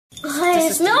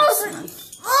it smells like...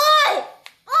 Oh!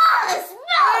 Oh, it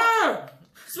smells!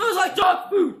 It smells like dog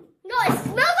food! No, it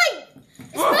smells like...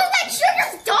 It smells like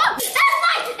Sugar's dog! That's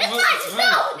mine! It's mine!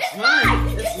 No! It's mine!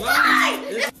 It's mine!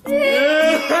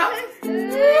 Stop it!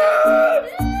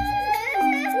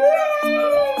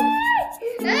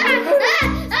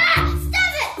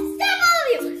 Stop all of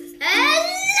you! Hello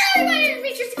everybody, it's me,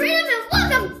 Tristan, and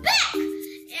welcome back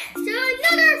to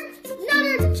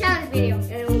another challenge video.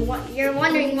 And you're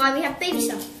wondering why we have baby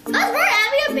stuff. We're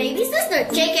having a baby sister.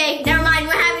 JK, never mind,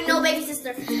 we're having no baby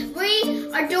sister.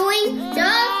 We are doing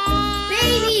the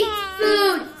baby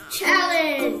food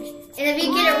challenge. And if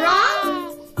you get it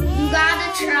wrong, you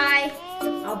gotta try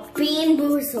a bean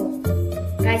boozle.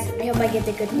 Guys, I hope I get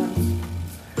the good ones.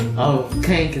 Oh,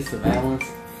 can't get the bad ones.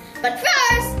 But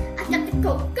first, I got the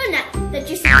coconut, the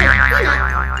juicy coconut.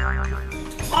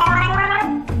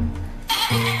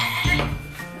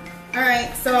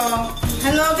 Alright, so,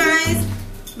 hello guys.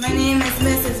 My name is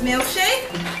Mrs. Milkshake.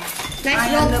 I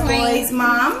am the boys'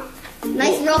 mom.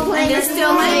 Nice role playing. And they're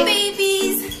still my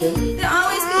babies. They'll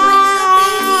always be my little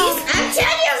babies. I'm 10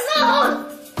 years old.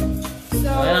 So,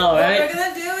 know, right? what we're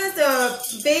going to do is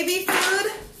the baby food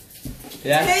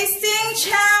tasting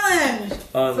challenge.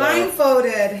 Oh, no.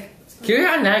 Blindfolded. Can we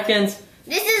have napkins?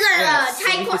 This is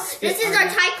our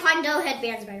taekwondo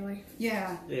headbands, by the way.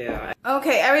 Yeah. Yeah.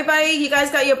 Okay, everybody, you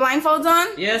guys got your blindfolds on?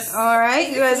 Yes. Alright,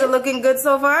 you guys are looking good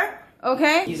so far?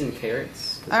 Okay? Peas and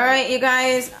carrots. Alright, you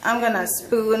guys, I'm gonna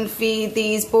spoon feed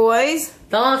these boys.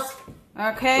 Don't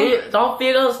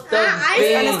feed us the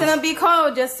beans. And it's gonna be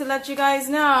cold, just to let you guys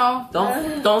know.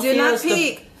 Don't Do feed not us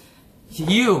peek.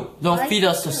 You don't feed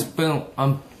us the spoon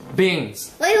on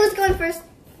beans. Wait, who's going first?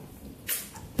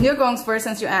 You're going first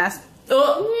since you asked.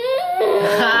 Oh.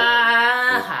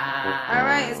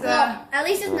 Alright, it's Well, at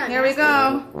least it's not. here we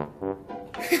go.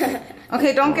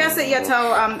 Okay, don't guess it yet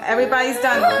till everybody's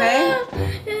done, okay?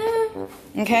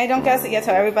 Okay, don't guess it yet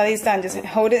till everybody's done. Just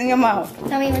hold it in your mouth.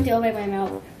 Tell me when to open my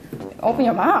mouth. Open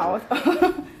your mouth.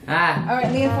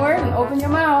 Alright, lean forward and open your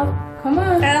mouth. Come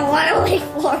on. I don't want to wait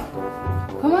for.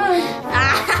 Come on.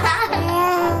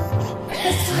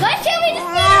 Why can't we just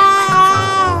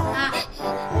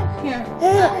Here.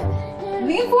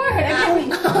 Lean forward.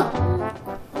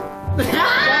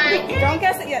 Don't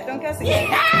guess it yet. Don't guess it yet.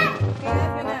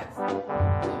 You're next.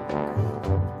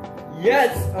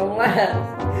 Yes, alas.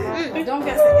 Don't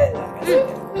guess it yet. Don't guess it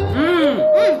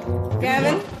yet.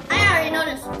 Gavin? I already know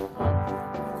this.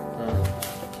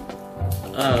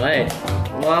 Oh, wait.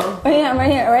 Mom? Right here,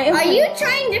 right here, right? Are you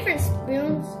trying different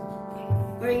spoons?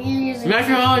 Or are you using...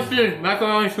 Macaroni food.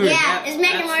 Macaroni food. Yeah, it's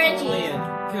macaroni and cheese.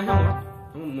 Can I have more?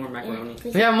 I want more macaroni.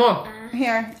 We have more.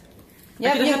 Here.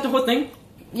 Yeah, can I have the whole thing?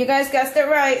 You guys guessed it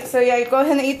right, so yeah, go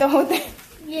ahead and eat the whole thing.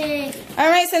 Yay.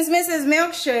 Alright, since Mrs.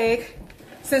 Milkshake,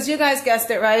 since you guys guessed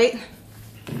it right,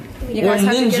 you guys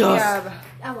have to give me a...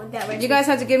 I want that right. You guys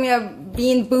have to give me a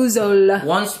bean boozle.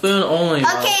 One spoon only.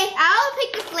 Mom. Okay, I'll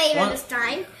pick the flavor this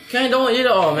time. Okay, don't eat it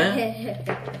all, man.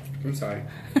 I'm sorry.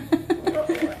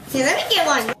 Here, let me get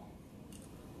one.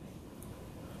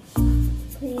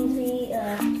 Please,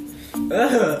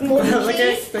 moldy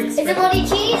cheese? Is it moldy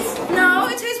cheese? No,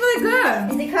 it tastes really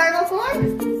good. Is it caramel corn?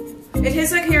 It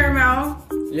tastes like caramel.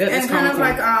 Yeah, and kind of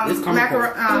like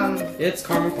macaroni. It's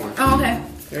caramel corn. Oh, okay.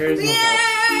 There's no Yay!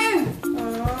 You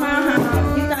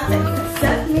thought that you could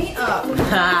set me up.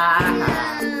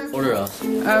 Order us.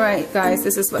 Alright, guys,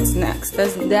 this is what's next.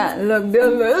 Doesn't that look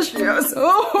delicious?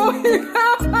 Oh,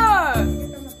 yeah!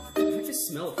 I just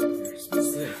smell it from here. It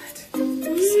smells good.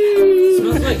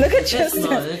 Smells like Look at Tristan.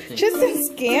 Tristan's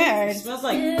scared. It smells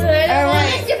like...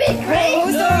 Alright. To be great.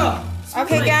 Who's the...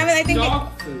 Okay, like Gavin, I think dog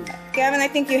food. Gavin, I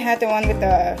think you had the one with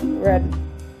the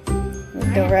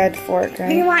red fork, right?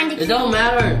 Rewind It don't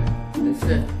matter. That's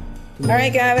it.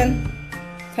 Alright, Gavin.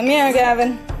 Come here,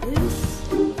 Gavin.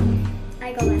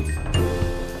 I go last.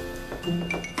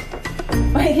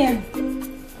 Right here.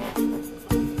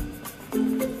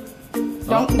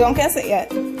 Don't guess it yet.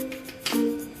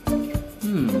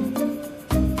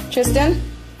 Tristan?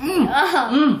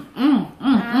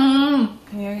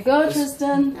 Here you go,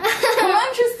 Tristan. Come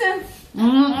on, Tristan.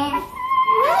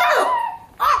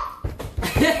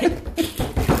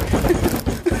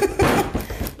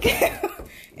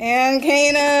 And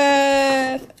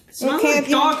Kenneth. It smells like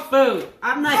dog food.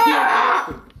 I'm not here for dog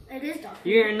food. It is dog food.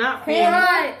 You're not Hey,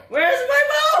 right. Where's my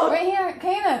mouth? Right here,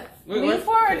 Kenneth. Wait, Lean what?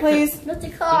 forward, please. What's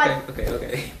it called?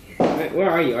 Okay. Wait, where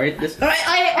are you? Are you this?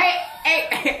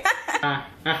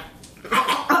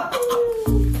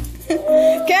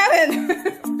 Gavin.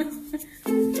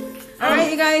 All right,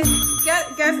 you guys.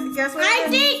 Guess what? I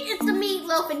think it's the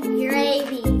meatloaf and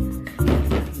gravy.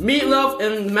 Meatloaf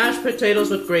and mashed potatoes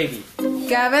with gravy.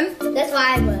 Gavin? That's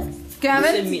why I was.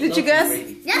 Gavin, did you guess?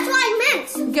 That's what I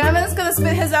meant. Gavin's gonna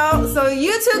spit his out, so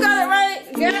you two got it right.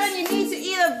 Gavin, you need to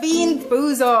eat a bean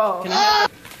boozle.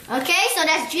 Okay, so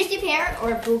that's juicy pear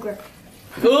or booger.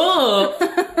 Oh!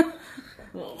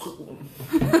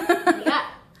 You got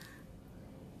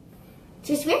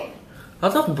juicy pear?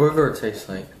 How's that burger taste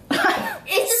like?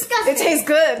 It's disgusting. It tastes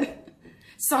good.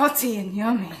 Salty and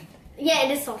yummy. Yeah,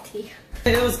 it is salty.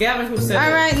 It was Gavin who said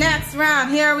Alright, next round.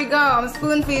 Here we go. I'm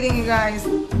spoon feeding you guys.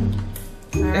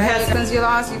 Alright, since you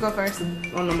lost, you go first.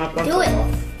 Oh no, my butt. Do it.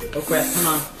 Oh crap, hold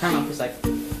on. Time out for a sec.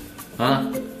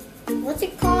 Huh? What's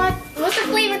it called? What's the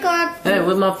flavor called? Hey,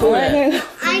 with my food at?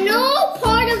 I know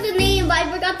part of the name, but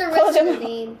I forgot the rest of the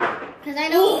name. Cause I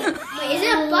know. Wait, is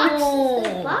it a box? Is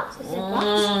it a box? Is it a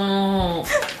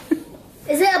box?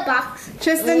 Is it a box?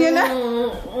 Tristan, you know?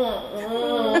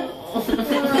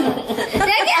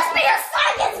 That gives me a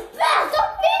second best.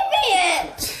 Don't feed me it.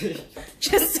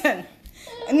 Tristan.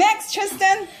 Next,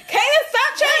 Tristan. Kaden,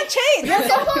 stop trying to cheat.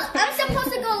 I'm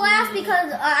supposed to go last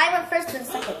because I went first and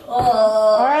second.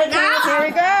 Alright, Kaden, here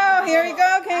we go. Here we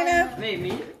go, Kaden. Hey, me?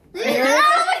 Here we go.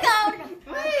 Oh my god!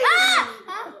 Wait!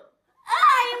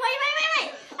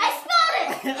 I spelled it!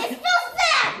 It smells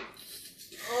bad!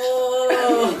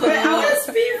 Oh, wait, I want to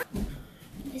speak.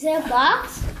 Is it a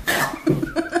box?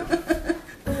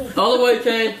 All the way,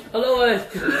 Kane. All the way.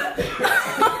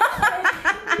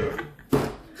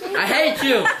 I hate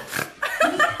you. Is that a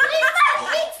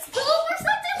big scoop or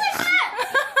something like that?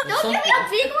 Don't give me a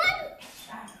big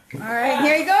one! Alright,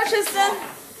 here you go, Tristan.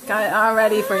 Got it all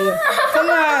ready for you. Come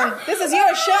on. This is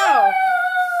your show.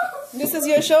 This is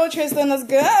your show, Tristan. Let's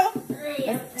go.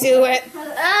 Let's do it.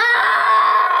 Let's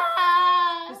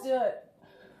do it.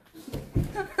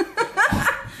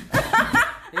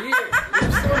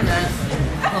 You're so nasty.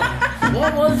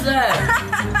 What was that?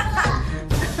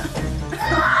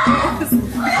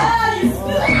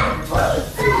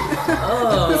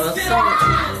 Oh, that's so...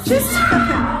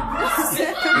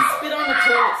 Spit on the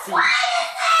toilet seat.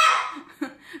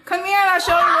 Come here and I'll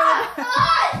show you what it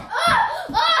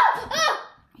is.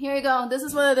 Here you go. This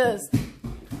is what it is.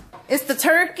 It's the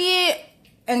turkey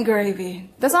and gravy.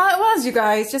 That's all it was, you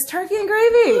guys. Just turkey and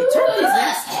gravy. Turkey's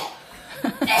nasty.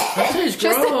 That tastes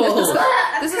Tristan, gross.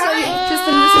 this is what you...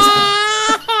 Tristan, this is...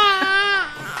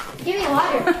 Give me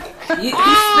water. You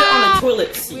spit on the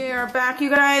toilet seat. We are back, you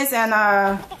guys, and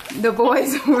the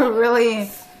boys were really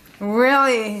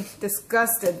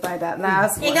disgusted by that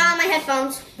last It one. got on my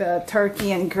headphones. The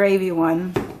turkey and gravy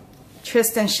one.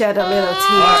 Tristan shed a little tear.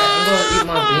 Alright, I'm gonna eat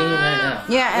my bean right now.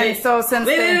 Yeah, and Wait, so since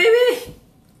wait.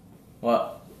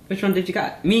 What? Which one did you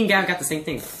got? Me and Gav got the same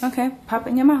thing. Okay, pop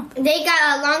it in your mouth. They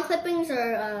got long clippings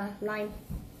or line?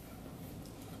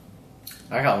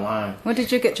 I got lime. What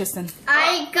did you get, Tristan?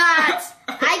 I got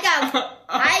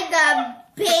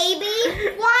baby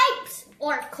wipes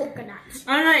or coconuts.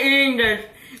 I'm not eating this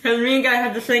because me and Gav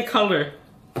have the same color.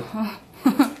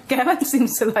 Gavin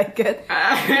seems to like it.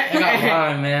 I got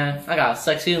lime, man. I got a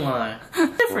sexy lime.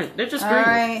 Different. They're just green.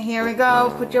 Alright, here we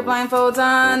go. Put your blindfolds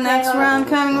on. Next round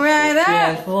coming right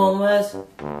up.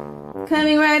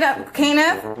 Coming right up.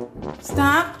 Kenneth,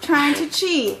 stop trying to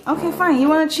cheat. Okay, fine. You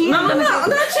want to cheat? No, I'm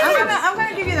not cheating. I'm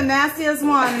gonna give you the nastiest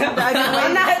one.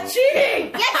 I'm not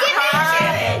cheating. Yes, give me a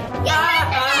chance.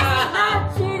 I'm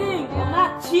not cheating. I'm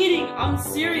not cheating. I'm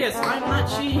serious. I'm not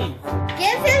cheating.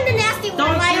 Give him the nasty one.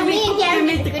 Don't While give me and Gavin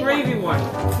me get the good gravy one,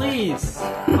 please.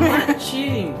 I'm not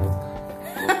cheating.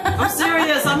 I'm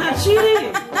serious. I'm not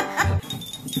cheating.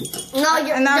 one. No,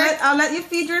 you're And not. I'll let you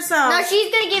feed yourself. No,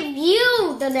 she's gonna give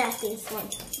you the nastiest one.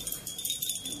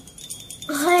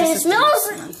 Oh, it smells.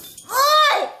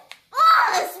 Oh,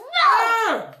 it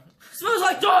smells. Smells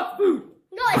like dog food.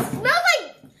 No, it smells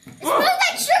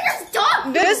like sugar's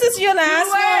dog. This is your last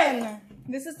one.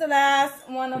 This is the last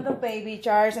one of the baby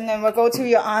jars, and then we'll go to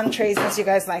your entrees since you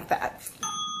guys like that.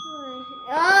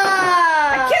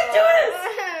 I Can't do it.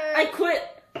 I quit.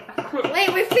 Wait,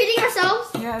 we're feeding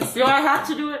ourselves? Yes. Do I have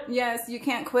to do it? Yes, you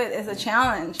can't quit. It's a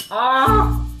challenge.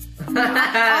 Oh.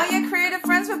 All your creative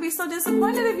friends would be so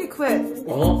disappointed if you quit.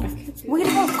 Oh. We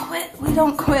don't quit. We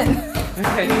don't quit.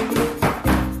 Okay.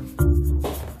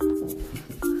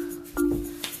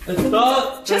 It's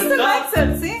dog. Tristan likes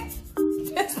it, see?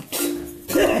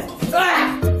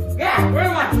 Yeah, where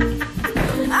am I?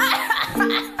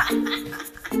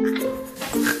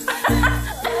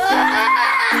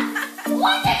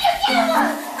 What did you give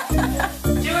us?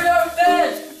 Give it over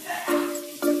fish.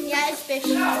 Yeah, it's fish.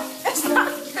 It's not.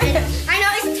 I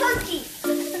know, it's turkey.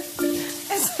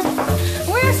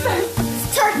 Where's the? It's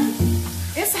turkey.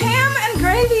 It's ham and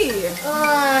gravy.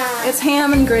 It's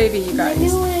ham and gravy, you guys. I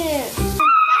knew it.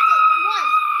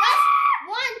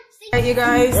 you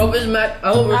guys. Rope is Mac.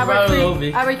 I hope it's Brown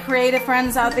Roby. Our creative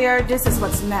friends out there, this is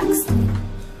what's next.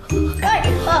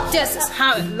 This is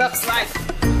how it looks like.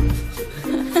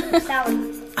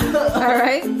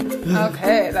 Alright.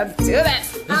 Okay, let's do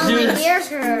this. Oh, my ears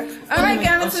hurt. Alright,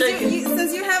 Gavin,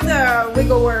 since you have the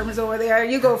wiggle worms over there,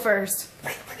 you go first.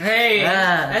 Hey,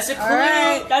 that's a clue.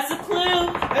 Alright. That's a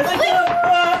clue. That's a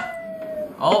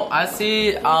clue. Oh, I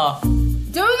see. Do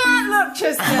not look,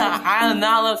 Tristan. I am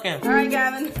not looking. Alright,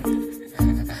 Gavin.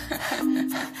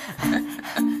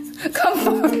 Come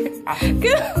forward.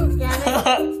 Go.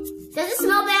 Does it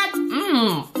smell bad?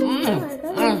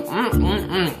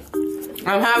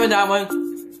 I'm having that one.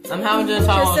 I'm having this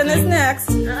one. Tristan is next.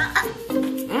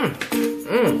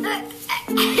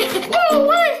 Oh,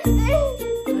 what?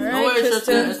 Oh,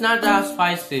 Tristan. it's not that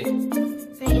spicy.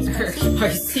 It's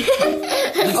spicy.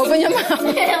 Open your mouth.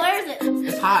 Where is it?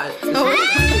 It's hot. Oh.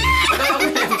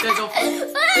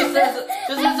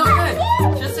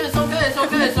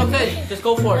 It's okay. Just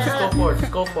go for it.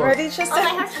 Ready,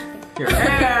 Tristan? Here. I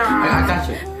got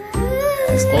you.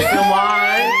 Open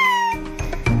wide.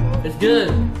 It's good.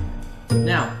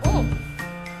 Now.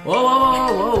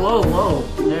 Whoa.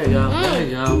 There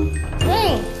you go.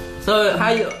 So how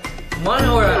you? 1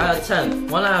 or out of 10?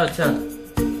 1 out of 10.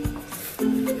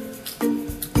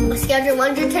 Schedule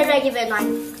 1 to 10, I give it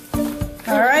 9.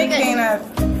 Alright, Kenneth.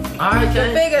 Alright,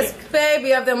 The biggest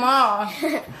baby of them all. It's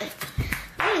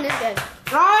good.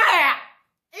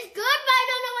 It's good, but I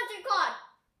don't know what they're called.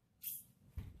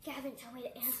 Gavin, tell me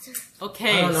the answer.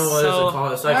 Okay, I don't know what it's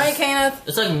called. It's like, Alright, Kenneth.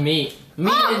 It's like meat.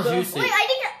 Meat and juicy. Wait, I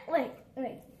think. Wait.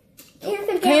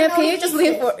 Kenneth, can you just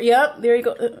leave for? Yep, there you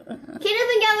go. Kenneth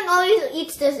and Gavin always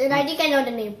eats this, and I think I know the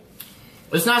name.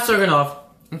 it's not stroganoff.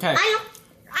 Okay. I know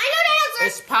the answer.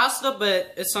 It's pasta,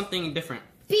 but it's something different.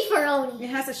 Beefaroni. It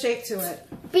has a shape to it.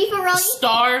 Beefaroni.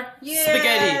 Star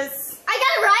spaghetti. Yes. I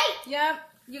got it right. Yep.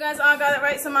 You guys all got it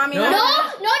right, so mommy. No. No,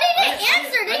 they didn't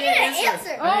answer. They didn't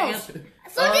answer. Oh.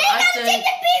 So they gotta take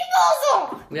the beef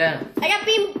boozle. Yeah. I got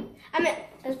beef. I mean,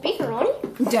 it's beefaroni.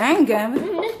 Dang,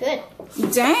 Gavin. That's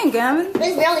good. Dang, Gavin.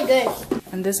 It's really good.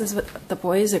 And this is what the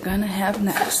boys are gonna have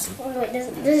next. Oh, wait, this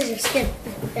is your skin.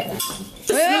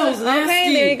 smells Okay,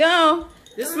 nasty. there you go.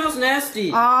 This smells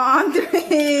nasty. On 3.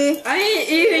 I ain't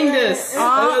eating this.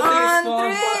 On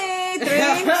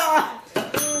 3.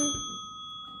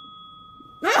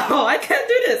 No, I can't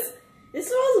do this. It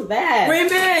smells bad. Green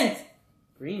beans!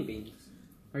 Green beans.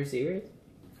 Are you serious?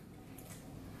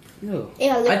 No.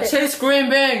 Yeah, look I at taste green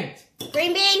beans!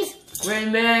 green beans.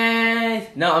 Green beans!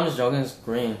 No, I'm just joking. It's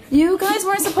green. You guys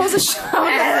weren't supposed to shout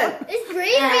it. It's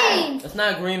green beans. It's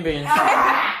not green beans. It's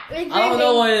I green don't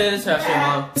know what it is, actually,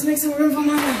 Mom. Let's make some room for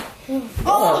mommy.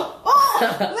 Oh!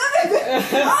 Look at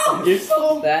this. Oh, You're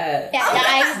so bad. That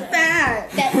dies. bad.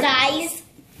 That dies.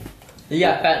 You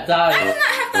got fat I do thighs.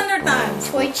 not have thunder thighs.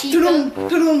 Toy Chica.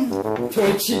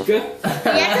 Toy chica.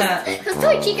 Yeah, because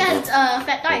Toy Chica has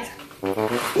fat thighs.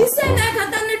 You said I got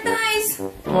thunder thighs.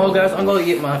 Come on, guys. I'm gonna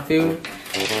eat my food.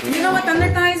 You know what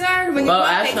thunder thighs are? When you Well, walk,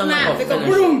 actually, they I'm snap. not They go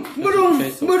gonna boom, boom,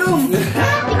 Okay, so- boom.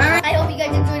 Alright. I hope you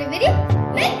guys enjoyed the video.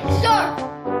 Make sure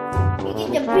you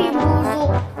get the Bee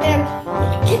Boozled and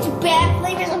get your bad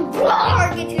flavors and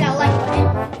get to that like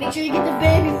button. Make sure you get the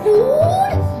baby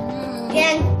food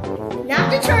and not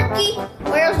the turkey,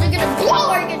 or else you're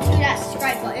gonna get to that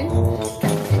subscribe button.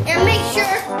 And make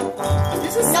sure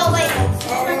this is no way.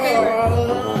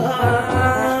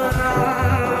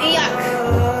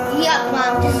 Yuck,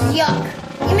 Mom. This is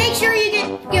yuck. You make sure you get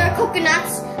your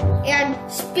coconuts and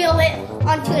spill it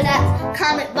onto that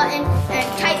comment button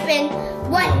and type in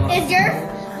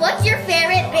what's your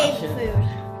favorite baby food.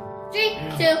 3,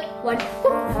 2,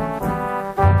 1.